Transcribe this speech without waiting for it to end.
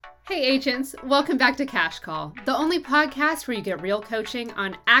Hey agents, welcome back to Cash Call, the only podcast where you get real coaching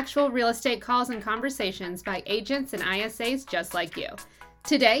on actual real estate calls and conversations by agents and ISAs just like you.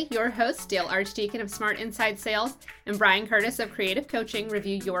 Today, your hosts, Dale Archdeacon of Smart Inside Sales and Brian Curtis of Creative Coaching,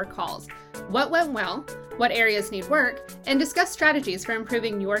 review your calls. What went well, what areas need work, and discuss strategies for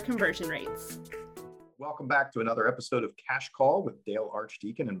improving your conversion rates. Welcome back to another episode of Cash Call with Dale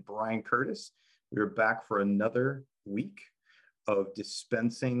Archdeacon and Brian Curtis. We're back for another week of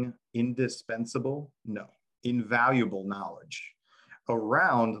dispensing invaluable knowledge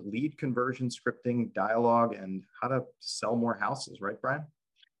around lead conversion scripting, dialogue, and how to sell more houses, right, Brian?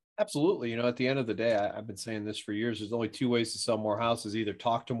 Absolutely. At the end of the day, I've been saying this for years. There's only two ways to sell more houses: either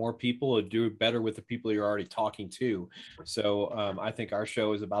talk to more people or do it better with the people you're already talking to. So I think our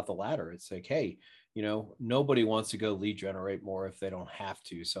show is about the latter. It's like, hey, nobody wants to go lead generate more if they don't have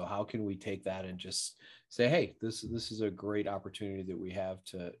to. So how can we take that and just say, hey, this is a great opportunity that we have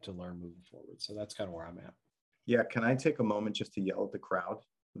to learn moving forward. So that's kind of where I'm at. Yeah. Can I take a moment just to yell at the crowd?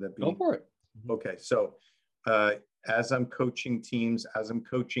 Would that be? Go for it. Okay. So as I'm coaching teams, as I'm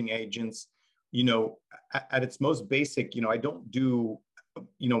coaching agents, at its most basic, I don't do,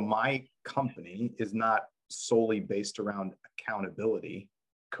 my company is not solely based around accountability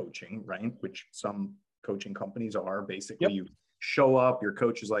coaching, right? Which some coaching companies are. Basically, Yep. You show up, your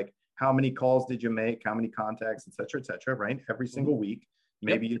coach is like, how many calls did you make? How many contacts, et cetera, right? Every single week.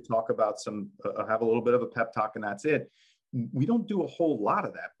 Maybe you talk about have a little bit of a pep talk and that's it. We don't do a whole lot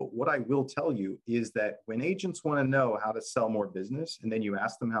of that. But what I will tell you is that when agents want to know how to sell more business, and then you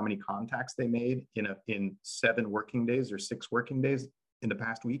ask them how many contacts they made in 7 working days or 6 working days in the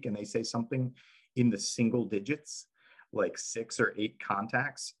past week, and they say something in the single digits, like 6 or 8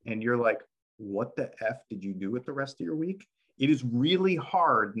 contacts, and you're like, what the F did you do with the rest of your week? It is really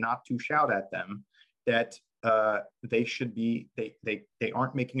hard not to shout at them that they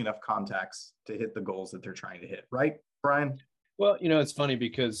aren't making enough contacts to hit the goals that they're trying to hit. Right, Brian? Well, it's funny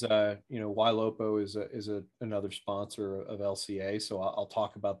because, YLOPO is another sponsor of LCA. So I'll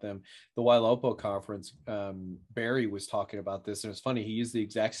talk about them. The YLOPO conference, Barry was talking about this, and it's funny. He used the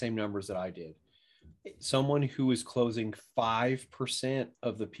exact same numbers that I did. Someone who is closing 5%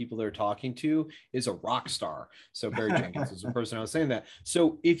 of the people they're talking to is a rock star. So Barry Jenkins is the person I was saying that.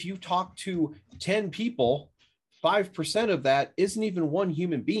 So if you talk to 10 people, 5% of that isn't even one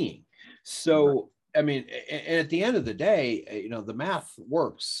human being. So I mean, and at the end of the day, the math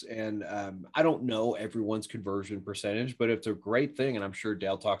works. And I don't know everyone's conversion percentage, but it's a great thing. And I'm sure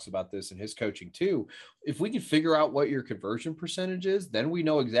Dale talks about this in his coaching too. If we can figure out what your conversion percentage is, then we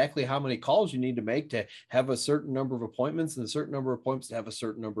know exactly how many calls you need to make to have a certain number of appointments and a certain number of appointments to have a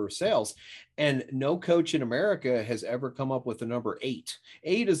certain number of sales. And no coach in America has ever come up with the number 8.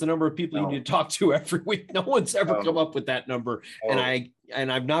 8 is the number of people you need to talk to every week. No one's ever come up with that number. And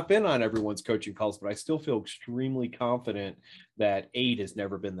I've not been on everyone's coaching calls, but I still feel extremely confident that 8 has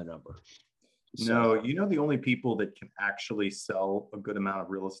never been the number. So, no, the only people that can actually sell a good amount of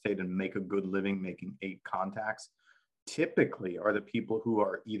real estate and make a good living making 8 contacts typically are the people who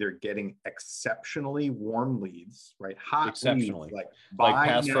are either getting exceptionally warm leads, right? Hot exceptionally leads, like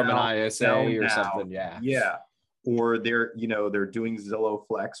pass from an ISA or something. Yeah. Or they're doing Zillow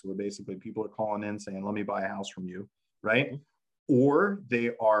Flex, where basically people are calling in saying, let me buy a house from you, right? Or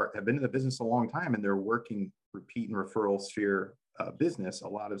they have been in the business a long time and they're working repeat and referral sphere business, a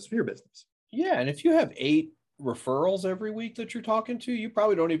lot of sphere business. Yeah. And if you have 8 referrals every week that you're talking to, you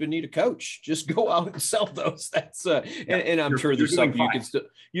probably don't even need a coach. Just go out and sell those. That's and I'm sure there's something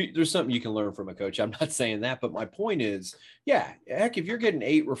there's something you can learn from a coach. I'm not saying that, but my point is, heck, if you're getting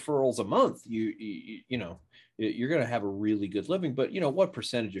 8 referrals a month, you're going to have a really good living. But what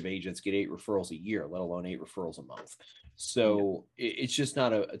percentage of agents get 8 referrals a year, let alone 8 referrals a month? So it's just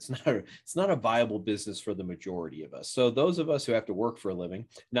not a viable business for the majority of us. So those of us who have to work for a living,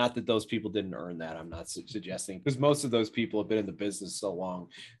 not that those people didn't earn that, I'm not suggesting, because most of those people have been in the business so long,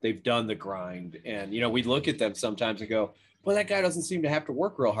 they've done the grind. And, we look at them sometimes and go, well, that guy doesn't seem to have to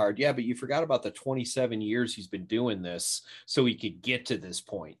work real hard. Yeah, but you forgot about the 27 years he's been doing this so he could get to this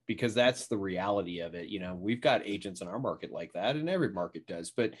point, because that's the reality of it. We've got agents in our market like that, and every market does.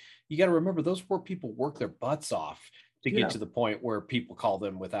 But you got to remember, those poor people work their butts off to get to the point where people call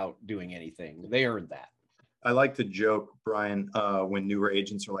them without doing anything. They earned that. I like to joke, Brian, when newer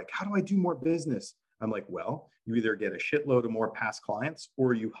agents are like, how do I do more business? I'm like, well, you either get a shitload of more past clients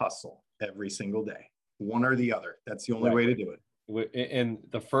or you hustle every single day. One or the other. That's the only way to do it. And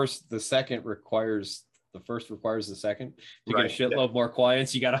the second requires the second. To get a shitload more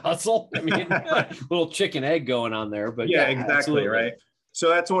clients, you got to hustle. I mean, little chicken egg going on there, but exactly. Absolutely. Right. So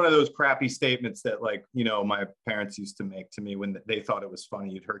that's one of those crappy statements that, like, my parents used to make to me when they thought it was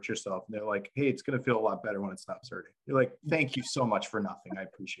funny you'd hurt yourself. And they're like, hey, it's going to feel a lot better when it stops hurting. You're like, thank you so much for nothing. I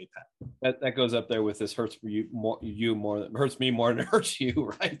appreciate that. That goes up there with this hurts hurts me more than it hurts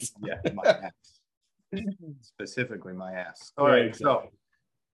you, right? Yeah, my ass. Specifically my ass. All right, exactly. So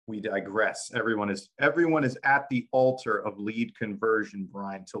we digress. Everyone is at the altar of lead conversion,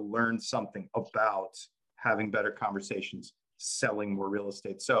 Brian, to learn something about having better conversations, selling more real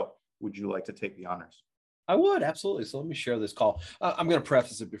estate. So would you like to take the honors? I would, absolutely. So let me share this call. I'm going to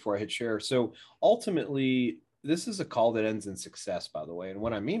preface it before I hit share. So ultimately, this is a call that ends in success, by the way. And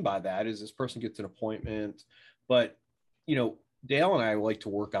what I mean by that is this person gets an appointment, but Dale and I like to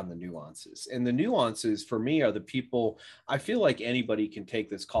work on the nuances. And the nuances for me are the people. I feel like anybody can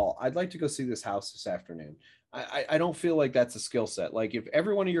take this call. I'd like to go see this house this afternoon. I don't feel like that's a skill set. Like if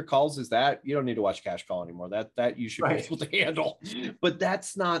every one of your calls is that, you don't need to watch Cash Call anymore. That you should be able to handle. But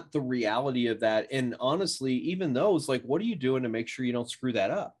that's not the reality of that. And honestly, even those, like, what are you doing to make sure you don't screw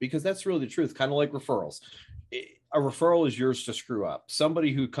that up? Because that's really the truth, kind of like referrals. A referral is yours to screw up.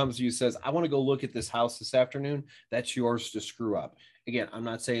 Somebody who comes to you says, I want to go look at this house this afternoon, that's yours to screw up. Again, I'm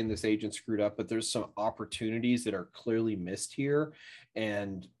not saying this agent screwed up, but there's some opportunities that are clearly missed here.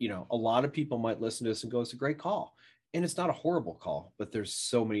 And, a lot of people might listen to this and go, it's a great call. And it's not a horrible call, but there's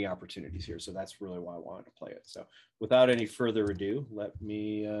so many opportunities here. So that's really why I wanted to play it. So without any further ado, let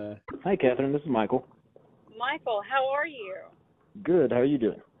me... Hi, Catherine. This is Michael. Michael, how are you? Good. How are you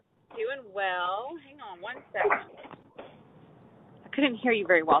doing? Doing well. Hang on one second. I couldn't hear you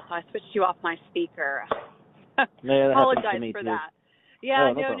very well, so I switched you off my speaker. Yeah, apologize for too. that.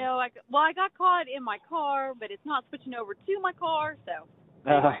 Yeah, no. I got caught in my car, but it's not switching over to my car,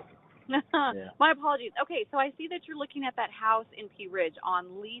 so anyway. Yeah. My apologies. Okay, so I see that you're looking at that house in Pea Ridge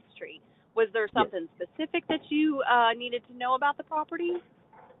on Lee Street. Was there something specific that you needed to know about the property?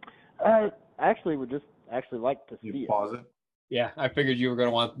 I actually would just like to see it. Pause it. Yeah, I figured you were going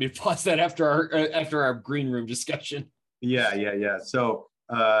to want me to pause that after our green room discussion. Yeah. So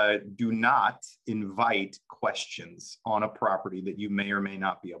do not invite questions on a property that you may or may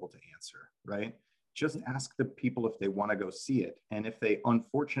not be able to answer, right? Just ask the people if they want to go see it. And if they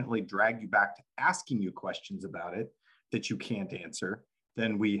unfortunately drag you back to asking you questions about it that you can't answer,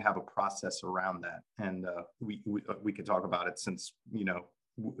 then we have a process around that. And we could talk about it since,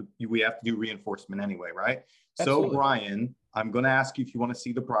 we have to do reinforcement anyway, right? Absolutely. So Brian, I'm going to ask you if you want to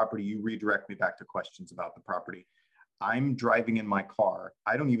see the property, you redirect me back to questions about the property. I'm driving in my car.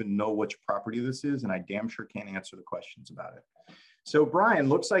 I don't even know which property this is, and I damn sure can't answer the questions about it. So Brian,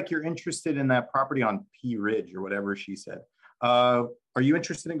 looks like you're interested in that property on Pea Ridge or whatever she said. Are you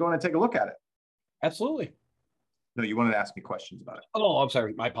interested in going to take a look at it? Absolutely. No, you wanted to ask me questions about it. Oh, I'm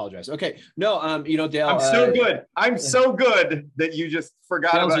sorry. I apologize. Okay. No, Dale. I'm so good. I'm so good that you just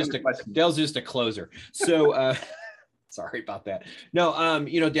forgot Dale's about just your question. Dale's just a closer. So sorry about that. No,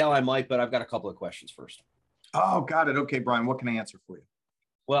 Dale, I might, but I've got a couple of questions first. Oh, got it. Okay, Brian, what can I answer for you?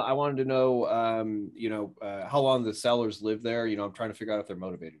 Well, I wanted to know, how long the sellers live there. I'm trying to figure out if they're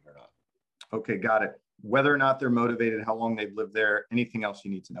motivated or not. Okay, got it. Whether or not they're motivated, how long they've lived there, anything else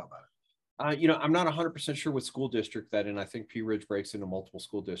you need to know about it? I'm not 100% sure what school district that in. I think Pea Ridge breaks into multiple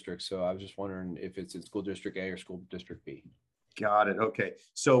school districts. So I was just wondering if it's in school district A or school district B. Got it. Okay.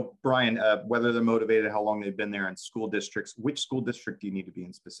 So Brian, whether they're motivated, how long they've been there in school districts, which school district do you need to be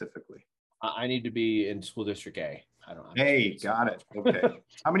in specifically? I need to be in school district A. I don't know. Hey, got it. Okay.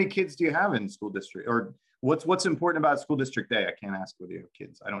 How many kids do you have in school district, or what's important about school district A? I can't ask whether you have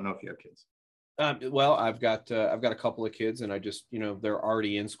kids. I don't know if you have kids. Well, I've got a couple of kids, and I just, they're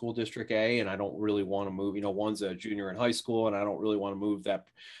already in school district A, and I don't really want to move. One's a junior in high school, and I don't really want to move that.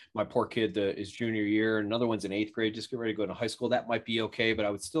 My poor kid is junior year, and another one's in 8th grade, just get ready to go to high school. That might be okay, but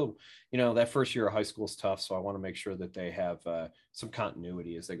I would still, that first year of high school is tough. So I want to make sure that they have some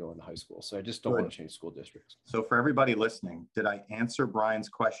continuity as they go into high school. So I just don't want to change school districts. So for everybody listening, did I answer Brian's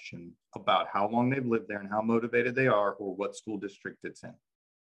question about how long they've lived there and how motivated they are, or what school district it's in?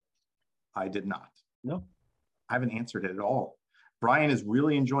 I did not. No, I haven't answered it at all. Brian is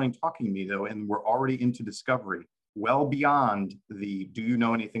really enjoying talking to me though, and we're already into discovery, well beyond the, do you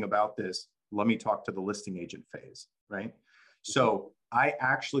know anything about this? Let me talk to the listing agent phase, right? So I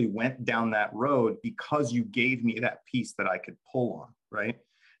actually went down that road because you gave me that piece that I could pull on, right?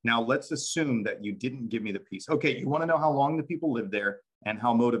 Now let's assume that you didn't give me the piece. Okay, you want to know how long the people live there and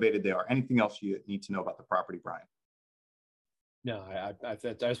how motivated they are. Anything else you need to know about the property, Brian? No, I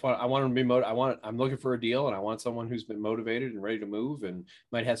just want them to be motivated. I'm looking for a deal, and I want someone who's been motivated and ready to move, and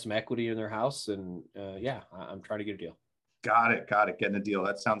might have some equity in their house. And I'm trying to get a deal. Got it. Got it. Getting a deal.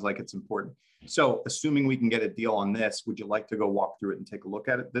 That sounds like it's important. So assuming we can get a deal on this, would you like to go walk through it and take a look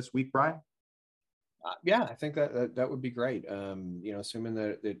at it this week, Brian? Yeah, I think that would be great. Assuming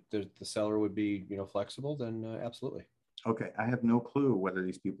that the seller would be, flexible, then absolutely. Okay. I have no clue whether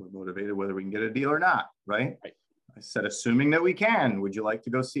these people are motivated, whether we can get a deal or not, right? Right. I said, assuming that we can, would you like to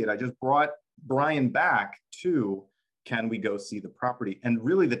go see it? I just brought Brian back to, can we go see the property? And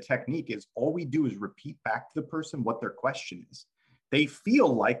really the technique is all we do is repeat back to the person what their question is. They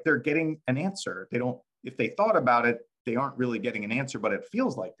feel like they're getting an answer. They don't, if they thought about it, they aren't really getting an answer, but it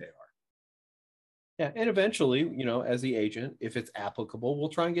feels like they are. Yeah. And eventually, as the agent, if it's applicable, we'll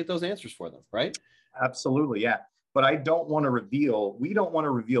try and get those answers for them. Right. Absolutely. Yeah. But we don't want to reveal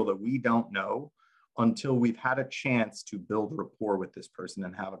that we don't know until we've had a chance to build rapport with this person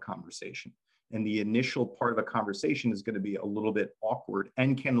and have a conversation. And the initial part of a conversation is going to be a little bit awkward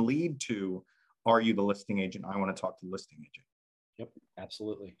and can lead to, are you the listing agent? I want to talk to the listing agent. Yep,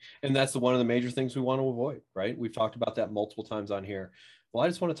 absolutely. And that's one of the major things we want to avoid, right? We've talked about that multiple times on here. Well, I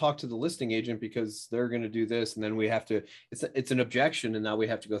just want to talk to the listing agent because they're going to do this. And then we have to, it's an objection. And now we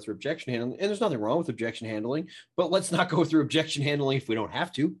have to go through objection handling. And there's nothing wrong with objection handling, but let's not go through objection handling if we don't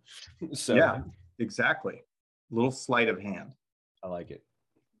have to. So yeah, exactly. Little sleight of hand. I like it.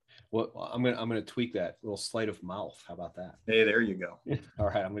 Well, I'm gonna tweak that little sleight of mouth. How about that? Hey, there you go. All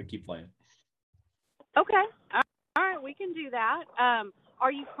right, I'm gonna keep playing. Okay. All right, we can do that.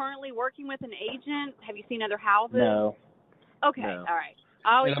 Are you currently working with an agent? Have you seen other houses? No. Okay. No. All right.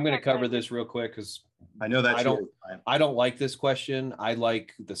 And I'm going to cover this real quick because I know that I don't like this question. I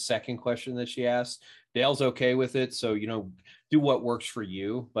like the second question that she asked. Dale's okay with it, so do what works for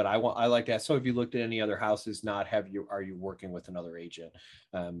you. But I like to ask. So, have you looked at any other houses? Are you working with another agent?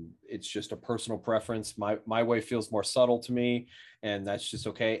 It's just a personal preference. My way feels more subtle to me, and that's just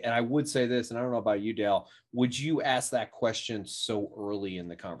okay. And I would say this, and I don't know about you, Dale. Would you ask that question so early in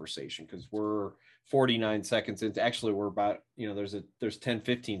the conversation? Because we're 49 seconds into, actually we're about, there's 10,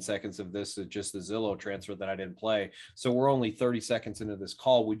 15 seconds of this, just the Zillow transfer that I didn't play. So we're only 30 seconds into this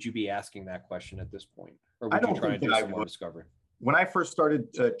call. Would you be asking that question at this point? Or would you try and do some more discovery? When I first started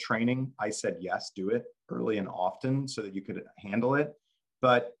training, I said, yes, do it early and often so that you could handle it.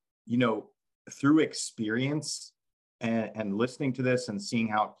 But, through experience and listening to this and seeing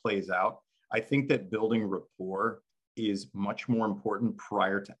how it plays out, I think that building rapport is much more important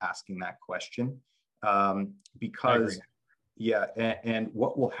prior to asking that question. Because and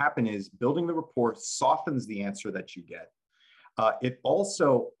what will happen is building the rapport softens the answer that you get. It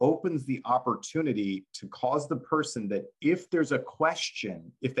also opens the opportunity to cause the person that if there's a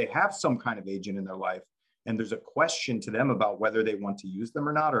question, if they have some kind of agent in their life and there's a question to them about whether they want to use them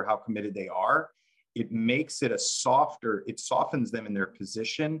or not, or how committed they are, it makes it it softens them in their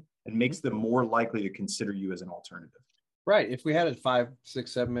position and makes them more likely to consider you as an alternative. Right. If we had a 5,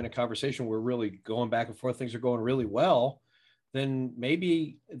 6, 7 minute conversation, we're really going back and forth, things are going really well, then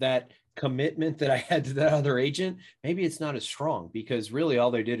maybe that commitment that I had to that other agent, maybe it's not as strong, because really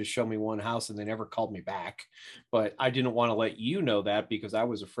all they did is show me one house and they never called me back. But I didn't want to let you know that because I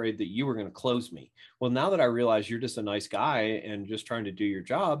was afraid that you were going to close me. Well, now that I realize you're just a nice guy and just trying to do your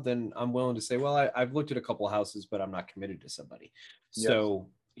job, then I'm willing to say, well, I've looked at a couple of houses, but I'm not committed to somebody. Yes. So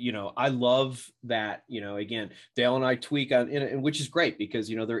I love that, again, Dale and I tweak on, and which is great because,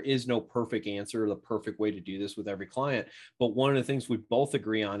 there is no perfect answer or the perfect way to do this with every client. But one of the things we both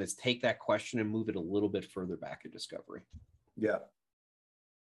agree on is take that question and move it a little bit further back in discovery. Yeah.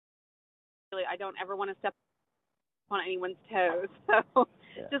 Really, I don't ever want to step on anyone's toes. So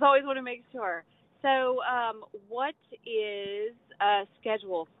just always want to make sure. So what is a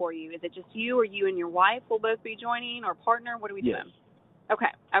schedule for you? Is it just you, or you and your wife will both be joining, or partner? What are we doing?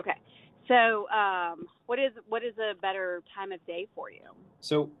 Okay. So what is a better time of day for you?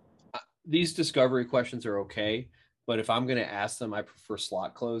 So these discovery questions are okay, but if I'm going to ask them, I prefer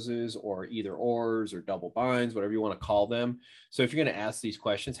slot closes or either ors or double binds, whatever you want to call them. So if you're going to ask these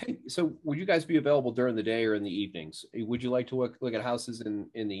questions, hey, so would you guys be available during the day or in the evenings? Would you like to look at houses during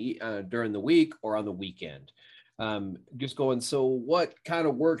the week or on the weekend? Just going, so what kind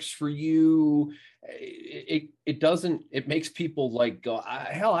of works for you? It makes people like go,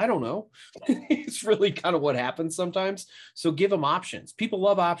 hell, I don't know. It's really kind of what happens sometimes. So give them options. People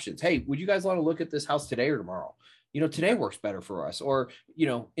love options. Hey, would you guys want to look at this house today or tomorrow? Today works better for us, or,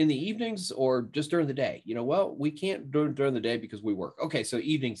 in the evenings or just during the day. Well, we can't do it during the day because we work. Okay. So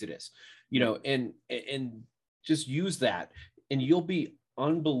evenings it is, and just use that, and you'll be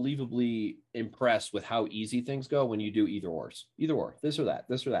unbelievably impressed with how easy things go when you do either or, this or that,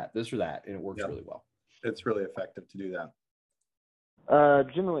 and it works really well. It's really effective to do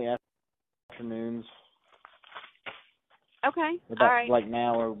that. Generally afternoons. Okay. About, All right. like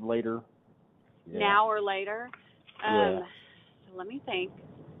now or later. Yeah. Now or later. Yeah. So let me think.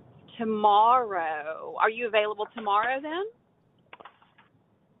 Tomorrow. Are you available tomorrow then?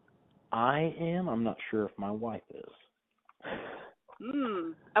 I am. I'm not sure if my wife is.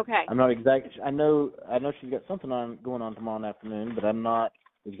 Okay. I'm not exactly. I know she's got something going on tomorrow afternoon, but I'm not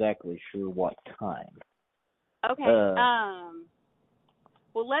exactly sure what time. Okay.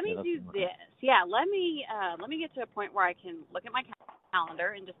 Well, let me do this. Yeah, let me get to a point where I can look at my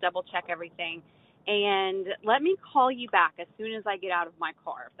calendar and just double check everything, and let me call you back as soon as I get out of my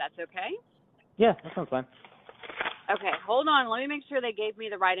car, if that's okay. Yeah, that sounds fine. Okay, hold on. Let me make sure they gave me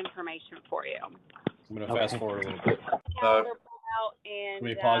the right information for you. I'm going to fast forward a little bit. Calendar pull out and Let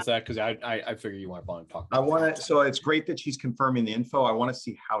me pause that because I figure you want to talk. I want to. So it's great that she's confirming the info. I want to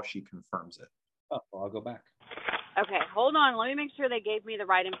see how she confirms it. Oh, well, I'll go back. Okay, hold on. Let me make sure they gave me the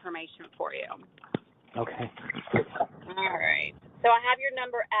right information for you. Okay. All right. So I have your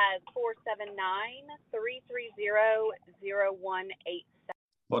number as 479-330-0187.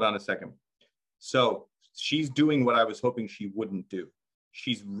 Hold on a second. So she's doing what I was hoping she wouldn't do.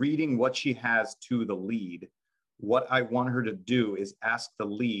 She's reading what she has to the lead. What I want her to do is ask the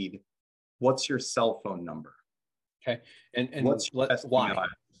lead, what's your cell phone number? Okay. And what's your best email address?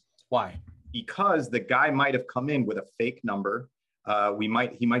 Why? Because the guy might have come in with a fake number. He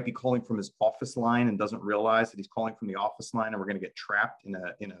might be calling from his office line and doesn't realize that he's calling from the office line, and we're going to get trapped in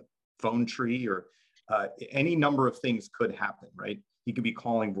a phone tree, or any number of things could happen, right? He could be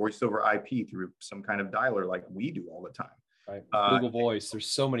calling voice over IP through some kind of dialer like we do all the time. Right. Google Voice. There's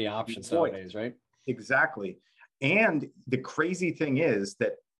so many options nowadays, right? Exactly. And the crazy thing is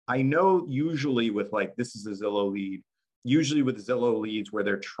that I know usually with this is a Zillow lead, usually with Zillow leads where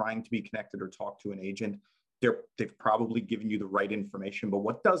they're trying to be connected or talk to an agent, they've probably given you the right information. But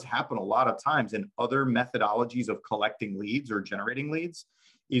what does happen a lot of times in other methodologies of collecting leads or generating leads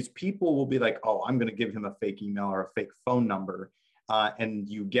is people will be like, oh, I'm going to give him a fake email or a fake phone number. And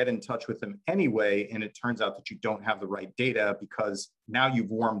you get in touch with them anyway, and it turns out that you don't have the right data because now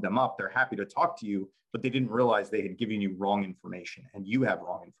you've warmed them up. They're happy to talk to you, but they didn't realize they had given you wrong information, and you have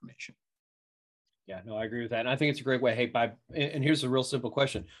wrong information. Yeah, no, I agree with that. And I think it's a great way. Hey, and here's a real simple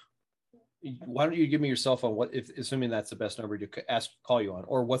question. Why don't you give me your cell phone? Assuming that's the best number to call you on,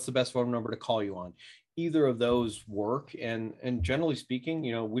 or what's the best phone number to call you on? Either of those work. And generally speaking,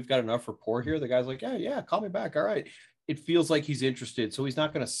 we've got enough rapport here. The guy's like, yeah, call me back. All right. It feels like he's interested. So he's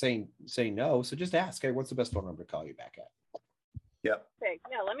not going to say no. So just ask, hey, what's the best phone number to call you back at? Yep. Okay.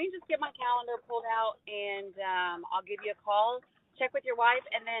 Yeah, let me just get my calendar pulled out, and I'll give you a call, check with your wife,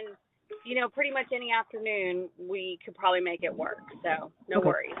 and then, pretty much any afternoon we could probably make it work. So no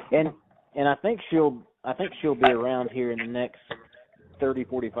worries. And I think she'll be around here in the next 30,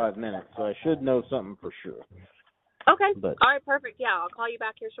 45 minutes. So I should know something for sure. Okay. But, all right, perfect. Yeah, I'll call you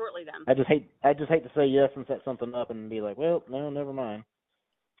back here shortly then. I just hate to say yes and set something up and be like, well, no, never mind.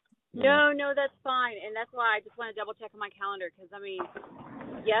 No, that's fine. And that's why I just want to double check on my calendar because,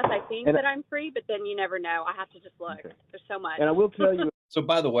 yes, I think that I'm free, but then you never know. I have to just look. Okay. There's so much. And I will tell you. So,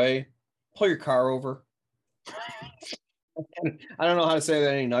 by the way, pull your car over. I don't know how to say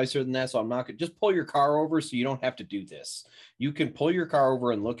that any nicer than that, so I'm not going to just pull your car over so you don't have to do this. You can pull your car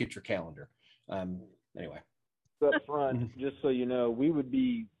over and look at your calendar. Anyway. Up front, just so you know, we would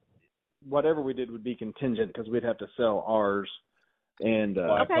be, whatever we did would be contingent because we'd have to sell ours. And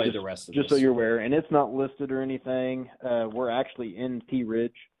I play the rest of just this. So you're aware, and it's not listed or anything. We're actually in Tea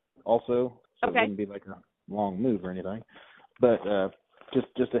Ridge also, so It wouldn't be like a long move or anything. But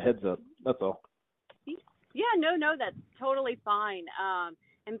just a heads up, that's all. Yeah, no, that's totally fine.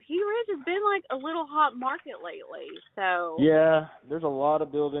 And Tea Ridge has been like a little hot market lately, so. Yeah, there's a lot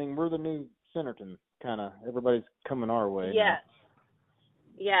of building. We're the new Centerton, kind of. Everybody's coming our way. Yes.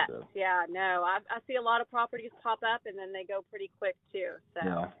 Yes. So. Yeah. No, I see a lot of properties pop up, and then they go pretty quick too. So.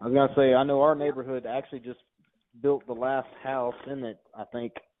 Yeah, I was gonna say I know our neighborhood actually just built the last house in it. I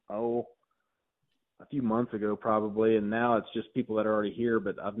think a few months ago probably, and now it's just people that are already here.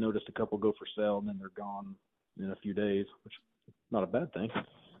 But I've noticed a couple go for sale, and then they're gone in a few days, which is not a bad thing.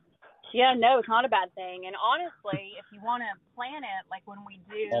 Yeah, no, it's not a bad thing. And honestly, if you want to plan it, like when we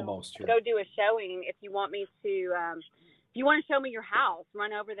do go do a showing, if you want me to, if you want to show me your house,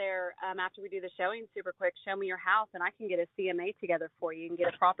 run over there after we do the showing super quick, show me your house, and I can get a CMA together for you and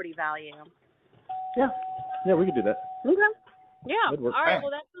get a property value. Yeah, we could do that. Okay. Yeah. All right.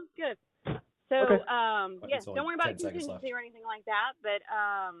 Well, that sounds good. So, okay. Yes, don't worry about contingency or anything like that. But,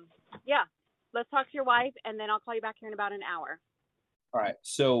 yeah, let's talk to your wife, and then I'll call you back here in about an hour. All right.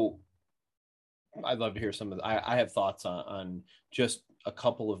 So I'd love to hear some of I have thoughts on just a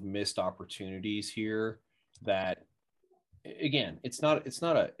couple of missed opportunities here that again, it's not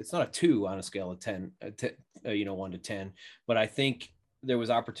a 2 on a scale of 10, 1 to 10, but I think there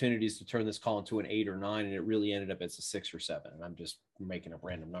was opportunities to turn this call into an 8 or 9, and it really ended up as a 6 or 7. And I'm just making up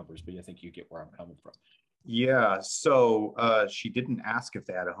random numbers, but I think you get where I'm coming from. Yeah. So she didn't ask if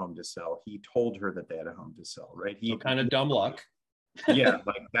they had a home to sell. He told her that they had a home to sell, right? So kind of dumb luck. Yeah,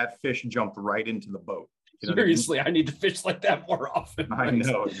 like that fish jumped right into the boat. You know Seriously, what I mean? I need to fish like that more often. I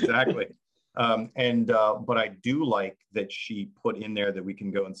know, exactly. But I do like that she put in there that we can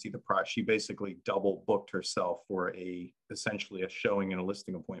go and see the price. She basically double booked herself for essentially a showing and a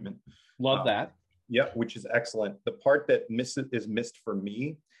listing appointment. Love that. Yep, which is excellent. The part that is missed for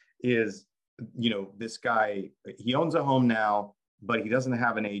me is, this guy, he owns a home now, but he doesn't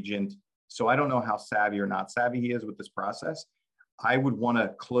have an agent. So I don't know how savvy or not savvy he is with this process. I would want to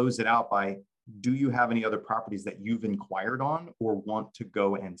close it out by, do you have any other properties that you've inquired on or want to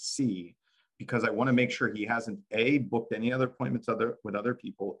go and see? Because I want to make sure he hasn't A, booked any other appointments with other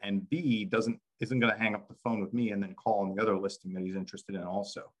people, and B, isn't going to hang up the phone with me and then call on the other listing that he's interested in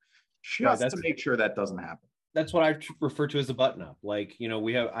also. Just to make sure that doesn't happen. That's what I refer to as a button up. Like,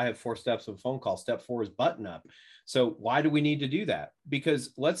 I have 4 steps of a phone call. Step 4 is button up. So why do we need to do that?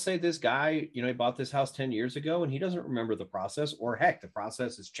 Because let's say this guy, he bought this house 10 years ago and he doesn't remember the process, or heck, the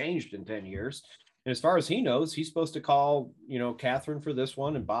process has changed in 10 years. And as far as he knows, he's supposed to call, Catherine for this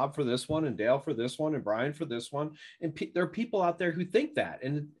one, and Bob for this one, and Dale for this one, and Brian for this one. And there are people out there who think that.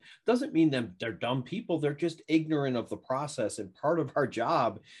 And it doesn't mean they're dumb people. They're just ignorant of the process. And part of our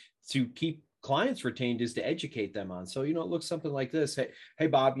job to keep clients retained is to educate them on. So, it looks something like this. Hey,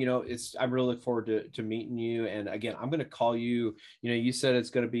 Bob, I really look forward to meeting you. And again, I'm going to call you, you said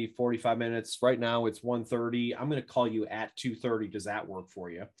it's going to be 45 minutes. Right now it's 1:30. I'm going to call you at 2:30. Does that work for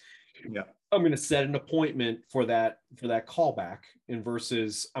you? Yeah. I'm going to set an appointment for that callback, and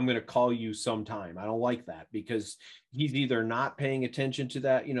versus I'm going to call you sometime. I don't like that, because he's either not paying attention to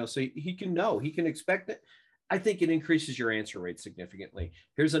that, so he can expect it. I think it increases your answer rate significantly.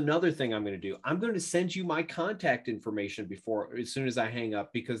 Here's another thing I'm going to do. I'm going to send you my contact information as soon as I hang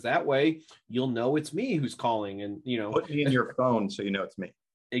up, because that way you'll know it's me who's calling, and put me in your phone so it's me.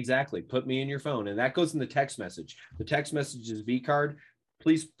 Exactly. Put me in your phone. And that goes in the text message. The text message is VCard.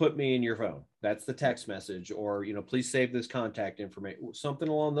 Please put me in your phone. That's the text message. Or, please save this contact information, something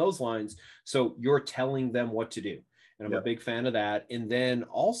along those lines. So you're telling them what to do. And I'm a big fan of that. And then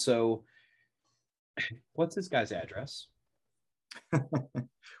also, what's this guy's address?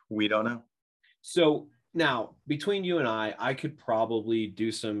 We don't know. So now, between you and I could probably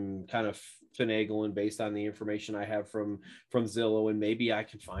do some kind of finagling based on the information I have from Zillow, and maybe I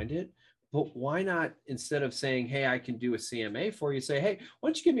can find it. But why not, instead of saying, hey, I can do a CMA for you, say, hey, why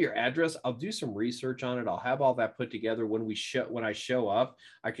don't you give me your address? I'll do some research on it. I'll have all that put together. When I show up,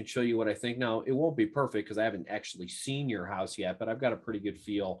 I can show you what I think. Now, it won't be perfect because I haven't actually seen your house yet, but I've got a pretty good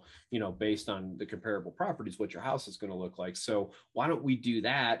feel, based on the comparable properties, what your house is going to look like. So why don't we do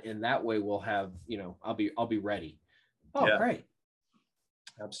that? And that way we'll have, I'll be ready. Oh, yeah. Great.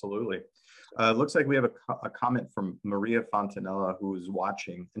 Absolutely. Looks like we have a comment from Maria Fontanella, who is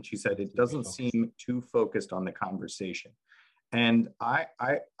watching, and she said it doesn't seem too focused on the conversation. And I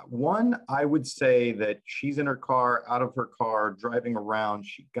would say that she's in her car, out of her car, driving around.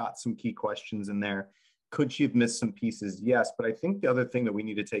 She got some key questions in there. Could she have missed some pieces? Yes. But I think the other thing that we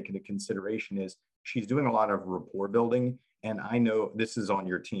need to take into consideration is she's doing a lot of rapport building. And I know this is on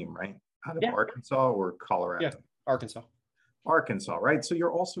your team, right? Out of Arkansas or Colorado? Yeah, Arkansas, right? So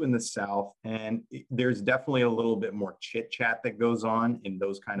you're also in the South, and there's definitely a little bit more chit chat that goes on in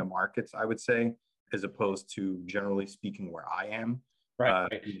those kind of markets, I would say, as opposed to, generally speaking, where I am.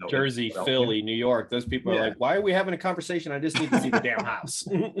 Right. Jersey, Philly, New York. Those people are like, why are we having a conversation? I just need to see the damn house.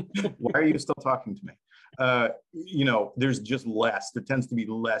 Why are you still talking to me? There's just less. There tends to be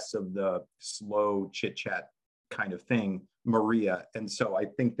less of the slow chit chat kind of thing, Maria. And so I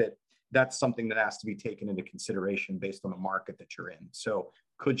think that's something that has to be taken into consideration based on the market that you're in. So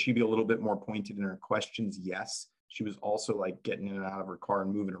could she be a little bit more pointed in her questions? Yes. She was also like getting in and out of her car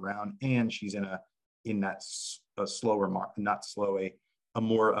and moving around, and she's in a slower market, not slow, a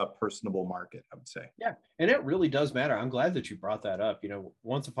more personable market, I would say. Yeah. And it really does matter. I'm glad that you brought that up.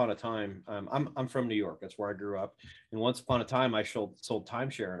 Once upon a time, I'm from New York. That's where I grew up. And once upon a time, I sold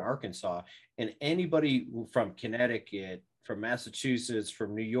timeshare in Arkansas, and anybody from Connecticut, from Massachusetts,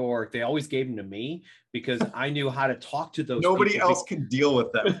 from New York, they always gave them to me because I knew how to talk to those Nobody people. else can deal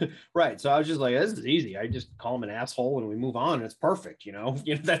with them. Right. So I was just like, this is easy. I just call them an asshole and we move on. And it's perfect.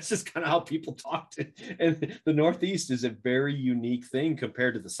 That's just kind of how people talk to. And the Northeast is a very unique thing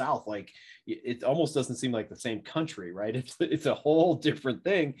compared to the South. Like, it almost doesn't seem like the same country, right? It's a whole different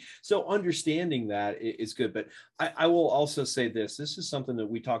thing. So understanding that is good. But I will also say this is something that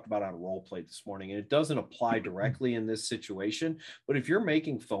we talked about on Role Play this morning, and it doesn't apply directly in this situation. But if you're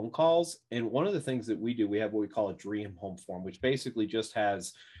making phone calls, and one of the things that we do, we have what we call a dream home form, which basically just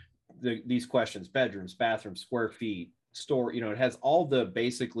has these questions: bedrooms, bathrooms, square feet, store, it has all the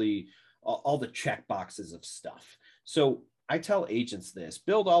basically all the check boxes of stuff. So I tell agents this: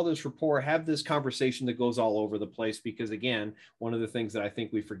 build all this rapport, have this conversation that goes all over the place, because again, one of the things that I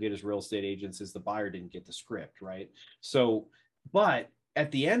think we forget as real estate agents is the buyer didn't get the script, right? So, but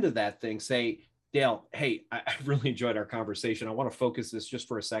at the end of that thing, say, Dale, hey, I really enjoyed our conversation. I want to focus this just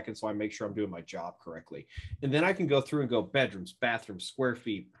for a second so I make sure I'm doing my job correctly. And then I can go through and go bedrooms, bathrooms, square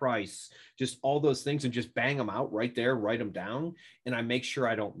feet, price, just all those things, and just bang them out right there, write them down, and I make sure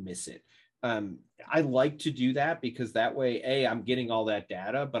I don't miss it. I like to do that because that way, I'm getting all that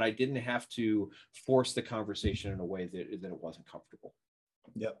data, but I didn't have to force the conversation in a way that it wasn't comfortable.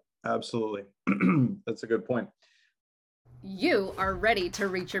 Yep, absolutely. That's a good point. You are ready to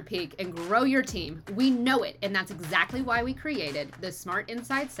reach your peak and grow your team. We know it, and that's exactly why we created the Smart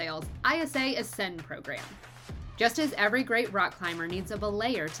Inside Sales ISA Ascend program. Just as every great rock climber needs a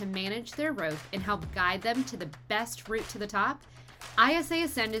belayer to manage their rope and help guide them to the best route to the top, ISA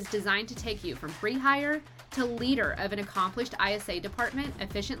Ascend is designed to take you from pre-hire to leader of an accomplished ISA department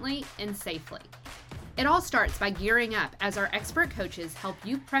efficiently and safely. It all starts by gearing up as our expert coaches help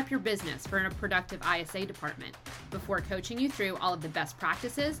you prep your business for a productive ISA department before coaching you through all of the best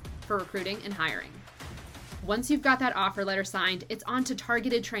practices for recruiting and hiring. Once you've got that offer letter signed, it's on to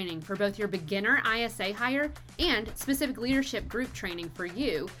targeted training for both your beginner ISA hire and specific leadership group training for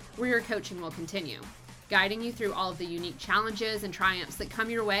you, where your coaching will continue, guiding you through all of the unique challenges and triumphs that come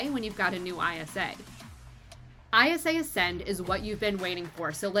your way when you've got a new ISA. ISA Ascend is what you've been waiting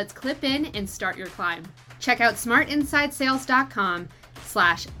for, so let's clip in and start your climb. Check out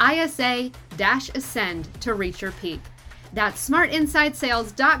smartinsidesales.com/ISA-ascend to reach your peak. That's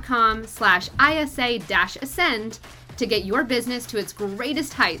smartinsidesales.com/ISA-ascend to get your business to its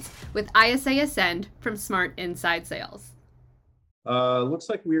greatest heights with ISA Ascend from Smart Inside Sales. Looks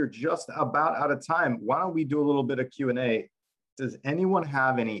like we're just about out of time. Why don't we do a little bit of Q&A? Does anyone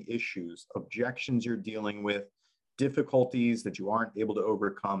have any issues, objections you're dealing with, difficulties that you aren't able to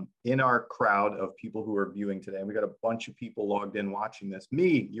overcome in our crowd of people who are viewing today? And we got a bunch of people logged in watching this.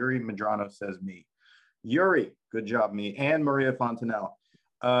 Me, Yuri Medrano says me. Yuri, good job, me. And Maria Fontanelle.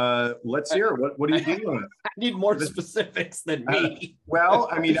 Let's hear it. What are you dealing with? I need more specifics than me. Well,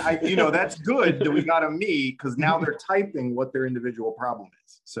 I mean, that's good that we got a me, because now they're typing what their individual problem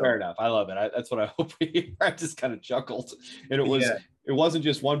is. So fair enough. I love it. That's what I hope we hear. I just kind of chuckled, and it wasn't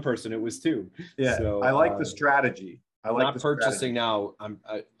just one person; it was two. Yeah, so, I like the strategy. I like not purchasing now. I'm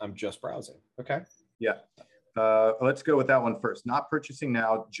just browsing. Okay. Yeah. Let's go with that one first. Not purchasing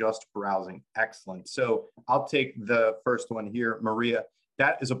now, just browsing. Excellent. So I'll take the first one here, Maria.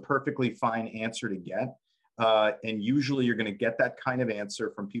 That is a perfectly fine answer to get. And usually you're going to get that kind of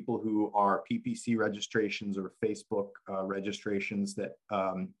answer from people who are PPC registrations or Facebook registrations that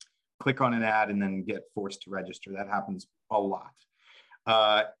click on an ad and then get forced to register. That happens a lot.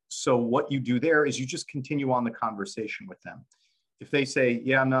 So what you do there is you just continue on the conversation with them. If they say,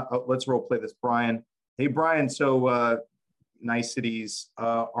 yeah, I'm not, let's role play this, Brian. Hey, Brian, so niceties.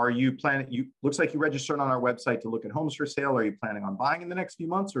 Are you planning, looks like you registered on our website to look at homes for sale. Are you planning on buying in the next few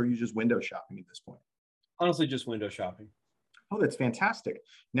months, or are you just window shopping at this point? Honestly, just window shopping. Oh, that's fantastic.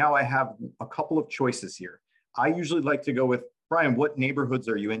 Now I have a couple of choices here. I usually like to go with, Brian, what neighborhoods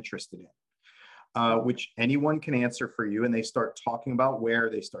are you interested in? Which anyone can answer for you. And they start talking about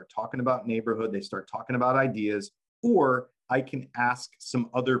where, they start talking about neighborhood, they start talking about ideas, or I can ask some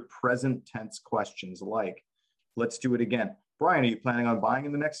other present tense questions like, let's do it again. Brian, are you planning on buying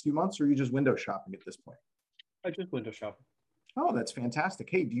in the next few months, or are you just window shopping at this point? I just window shopping. Oh, that's fantastic.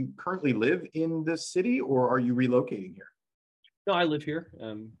 Hey, do you currently live in this city, or are you relocating here? No, I live here.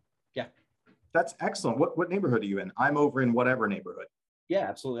 Yeah. That's excellent. What neighborhood are you in? I'm over in whatever neighborhood. Yeah,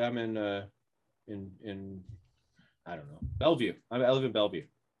 absolutely. I'm in I don't know, Bellevue. I live in Bellevue.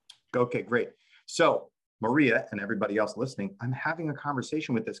 Okay, great. So Maria and everybody else listening, I'm having a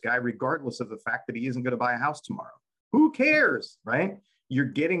conversation with this guy regardless of the fact that he isn't going to buy a house tomorrow. Who cares, right? You're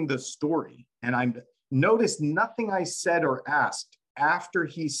getting the story. And notice nothing I said or asked after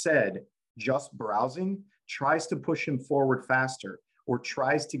he said just browsing tries to push him forward faster or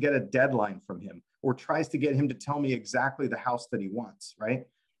tries to get a deadline from him. or tries to get him to tell me exactly the house that he wants, right?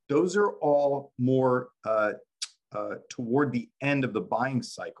 Those are all more toward the end of the buying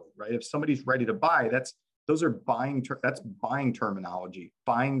cycle, right? If somebody's ready to buy, that's buying terminology,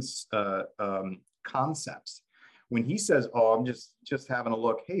 buying concepts. When he says, "Oh, I'm just having a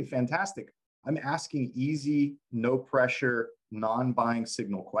look," hey, fantastic. I'm asking easy, no pressure, non-buying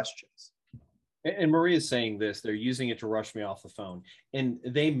signal questions. And Maria's saying this, they're using it to rush me off the phone. And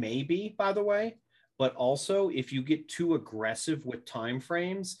they may be, by the way, but also if you get too aggressive with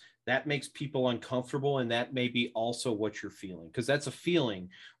timeframes, that makes people uncomfortable. And that may be also what you're feeling, because that's a feeling.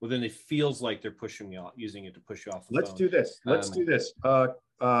 Well, then it feels like they're pushing me off, using it to push you off the phone. Let's do this. Let's do this.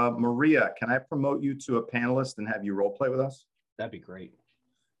 Maria, can I promote you to a panelist and have you role play with us? That'd be great.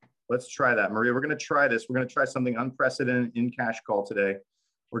 Let's try that. Maria, we're going to try this. We're going to try something unprecedented in Cash Call today.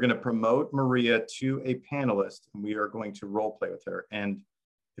 We're going to promote Maria to a panelist, and we are going to role play with her. And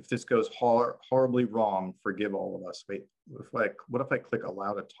if this goes horribly wrong, forgive all of us. Wait, what if I click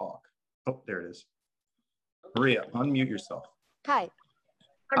allow to talk? Oh, there it is. Maria, unmute yourself. Hi.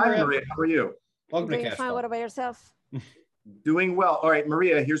 Hi, Maria. How are you? Welcome to Doing Cash fine. Call. What about yourself? Doing well. All right,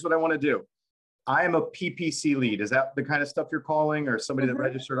 Maria, here's what I want to do. I am a PPC lead. Is that the kind of stuff you're calling, or somebody that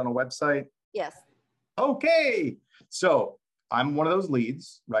registered on a website? Yes. Okay. So I'm one of those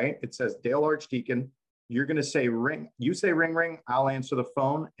leads, right? It says Dale Archdeacon. You're going to say ring. You say ring, ring. I'll answer the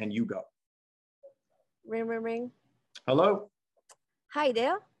phone and you go. Ring, ring, ring. Hello? Hi,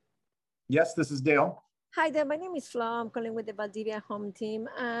 Dale. Yes, this is Dale. Hi there. My name is Flo. I'm calling with the Valdivia Home Team.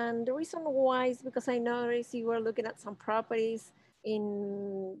 And the reason why is because I noticed you were looking at some properties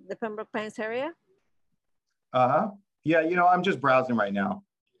in the Pembroke Pines area. Yeah, you know, I'm just browsing right now.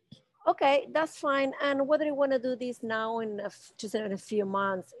 Okay, that's fine. And whether you want to do this now just in a few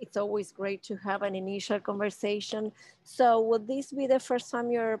months, it's always great to have an initial conversation. So would this be the first time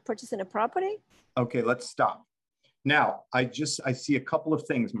you're purchasing a property? Okay, let's stop. Now, I see a couple of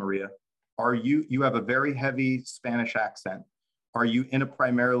things, Maria. You have a very heavy Spanish accent. Are you in a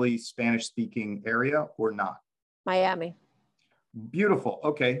primarily Spanish speaking area or not? Miami. Beautiful.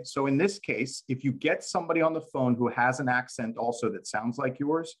 Okay, so in this case, if you get somebody on the phone who has an accent also that sounds like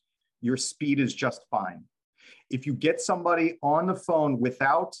yours, your speed is just fine. If you get somebody on the phone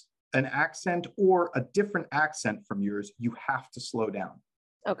without an accent or a different accent from yours, you have to slow down.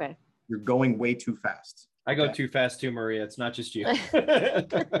 Okay. You're going way too fast. I go too fast too, Maria. It's not just you.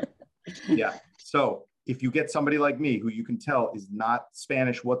 Yeah. So if you get somebody like me who you can tell is not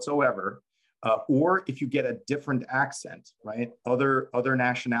Spanish whatsoever, or if you get a different accent, right? Other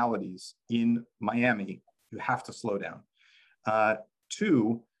nationalities in Miami, you have to slow down.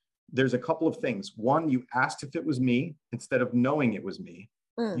 Two, there's a couple of things. One, you asked if it was me instead of knowing it was me.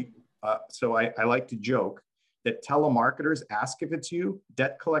 So I like to joke that telemarketers ask if it's you,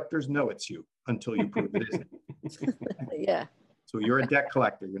 debt collectors know it's you until you prove it isn't. Yeah. So you're a debt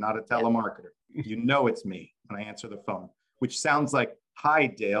collector, you're not a telemarketer. You know it's me when I answer the phone, which sounds like, "Hi,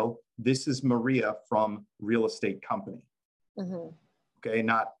 Dale, this is Maria from Real Estate Company." Okay,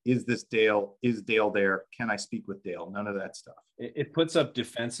 not "Is this Dale? Is Dale there? Can I speak with Dale?" None of that stuff. It puts up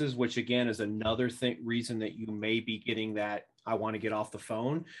defenses, which again is another reason that you may be getting that "I want to get off the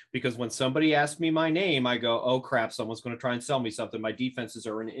phone," because when somebody asks me my name, I go, "Oh crap, someone's going to try and sell me something." My defenses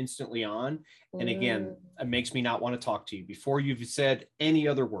are instantly on. And again, it makes me not want to talk to you before you've said any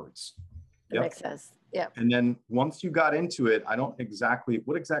other words. That makes sense. Yeah. And then once you got into it, what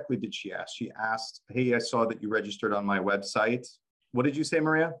exactly did she ask? She asked, "Hey, I saw that you registered on my website." What did you say,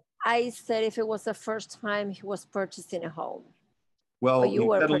 Maria? I said if it was the first time he was purchasing a home. Well, you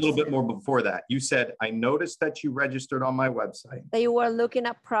said a little bit more before that. You said, "I noticed that you registered on my website." That you were looking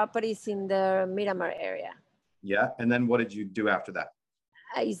at properties in the Miramar area. Yeah. And then what did you do after that?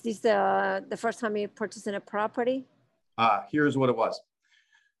 Is this the first time you're purchasing a property? Here's what it was.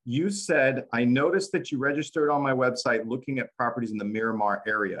 You said, "I noticed that you registered on my website looking at properties in the Miramar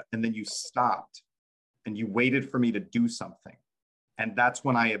area." And then you stopped and you waited for me to do something. And that's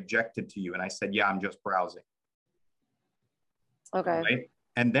when I objected to you. And I said, "Yeah, I'm just browsing." Okay. Right?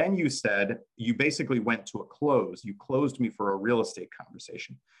 And then you said, you basically went to a close. You closed me for a real estate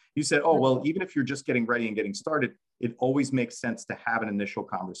conversation. You said, "Oh, well, even if you're just getting ready and getting started, it always makes sense to have an initial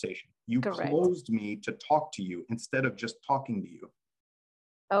conversation." You closed me to talk to you instead of just talking to you.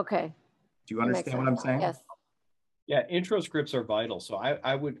 Okay. Do you understand what I'm saying? Yes. Yeah, intro scripts are vital. So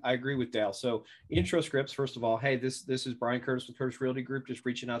I agree with Dale. So intro scripts, first of all, hey, this is Brian Curtis with Curtis Realty Group, just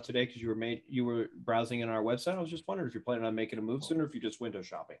reaching out today because you were browsing on our website. I was just wondering if you're planning on making a move soon or if you're just window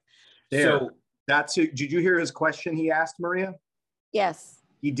shopping. There. So that's it. Did you hear his question he asked, Maria? Yes.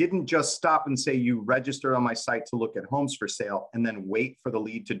 He didn't just stop and say, "You registered on my site to look at homes for sale," and then wait for the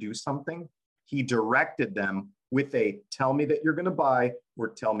lead to do something. He directed them with a tell me that you're going to buy or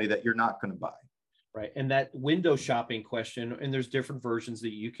tell me that you're not going to buy. Right. And that window shopping question, and there's different versions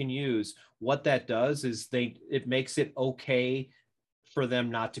that you can use. What that does is it makes it okay for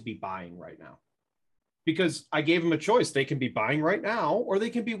them not to be buying right now. Because I gave them a choice. They can be buying right now, or they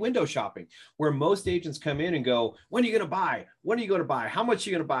can be window shopping, where most agents come in and go, when are you going to buy? When are you going to buy? How much are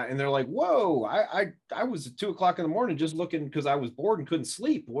you going to buy? And they're like, whoa, I was at 2:00 in the morning just looking because I was bored and couldn't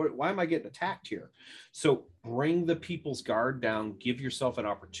sleep. Why am I getting attacked here? So bring the people's guard down, give yourself an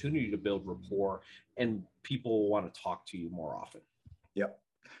opportunity to build rapport, and people will want to talk to you more often. Yep.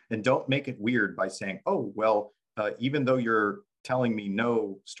 And don't make it weird by saying, oh, well, even though you're telling me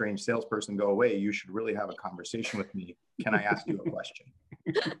no, strange salesperson, go away, you should really have a conversation with me. Can I ask you a question?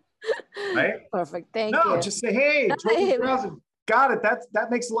 Right? Perfect. Thank you. No, just say, hey, 20,000. Got it. That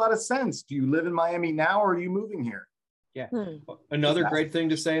makes a lot of sense. Do you live in Miami now, or are you moving here? Yeah. Another great thing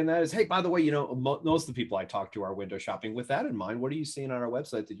to say in that is, hey, by the way, most of the people I talk to are window shopping. With that in mind, what are you seeing on our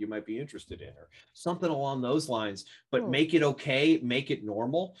website that you might be interested in, or something along those lines? But make it okay, make it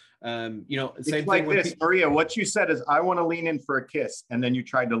normal. Same it's like thing this, Maria. What you said is, I want to lean in for a kiss, and then you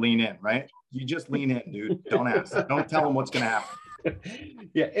tried to lean in, right? You just lean in, dude. Don't ask. Don't tell them what's going to happen.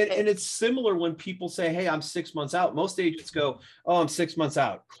 Yeah. And it's similar when people say, hey, I'm 6 months out. Most agents go, oh, I'm 6 months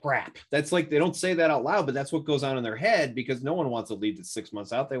out. Crap. That's like, they don't say that out loud, but that's what goes on in their head, because no one wants a lead that's 6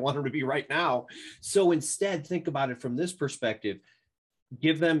 months out. They want them to be right now. So instead, think about it from this perspective.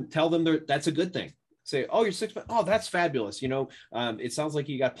 Tell them that's a good thing. Say, oh, you're 6 months. Oh, that's fabulous. It sounds like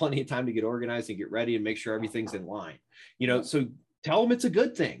you got plenty of time to get organized and get ready and make sure everything's in line. So tell them it's a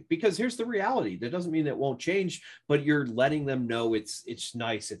good thing, because here's the reality. That doesn't mean it won't change, but you're letting them know it's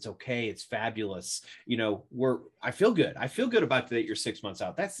nice, it's okay, it's fabulous. I feel good. I feel good about that you're 6 months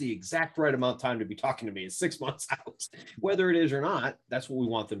out. That's the exact right amount of time to be talking to me, is 6 months out. Whether it is or not, that's what we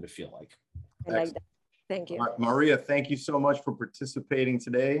want them to feel like. I like that. Thank you. Maria, thank you so much for participating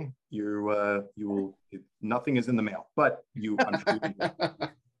today. Nothing is in the mail, but I'm sure you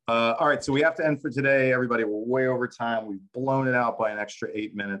will. All right, so we have to end for today, everybody. We're way over time. We've blown it out by an extra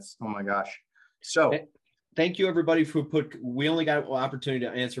 8 minutes. Oh my gosh. So thank you, everybody, we only got an opportunity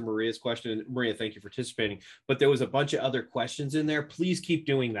to answer Maria's question. Maria, thank you for participating, but there was a bunch of other questions in there. Please keep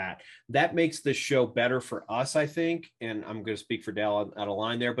doing that. That makes this show better for us, I think. And I'm going to speak for Dale out of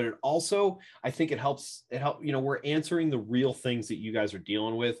line there, but it also, I think it helps, we're answering the real things that you guys are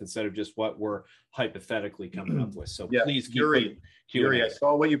dealing with, instead of just what we're hypothetically coming up with. So please keep Yuri, I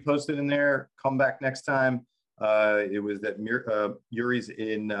saw what you posted in there. Come back next time. It was that Yuri's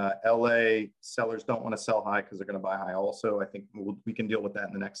in LA. Sellers don't want to sell high because they're going to buy high also. I think we can deal with that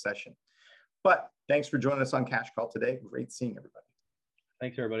in the next session. But thanks for joining us on Cash Call today. Great seeing everybody.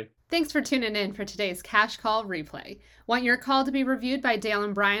 Thanks, everybody. Thanks for tuning in for today's Cash Call replay. Want your call to be reviewed by Dale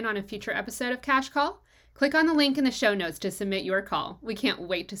and Brian on a future episode of Cash Call? Click on the link in the show notes to submit your call. We can't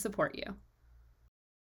wait to support you.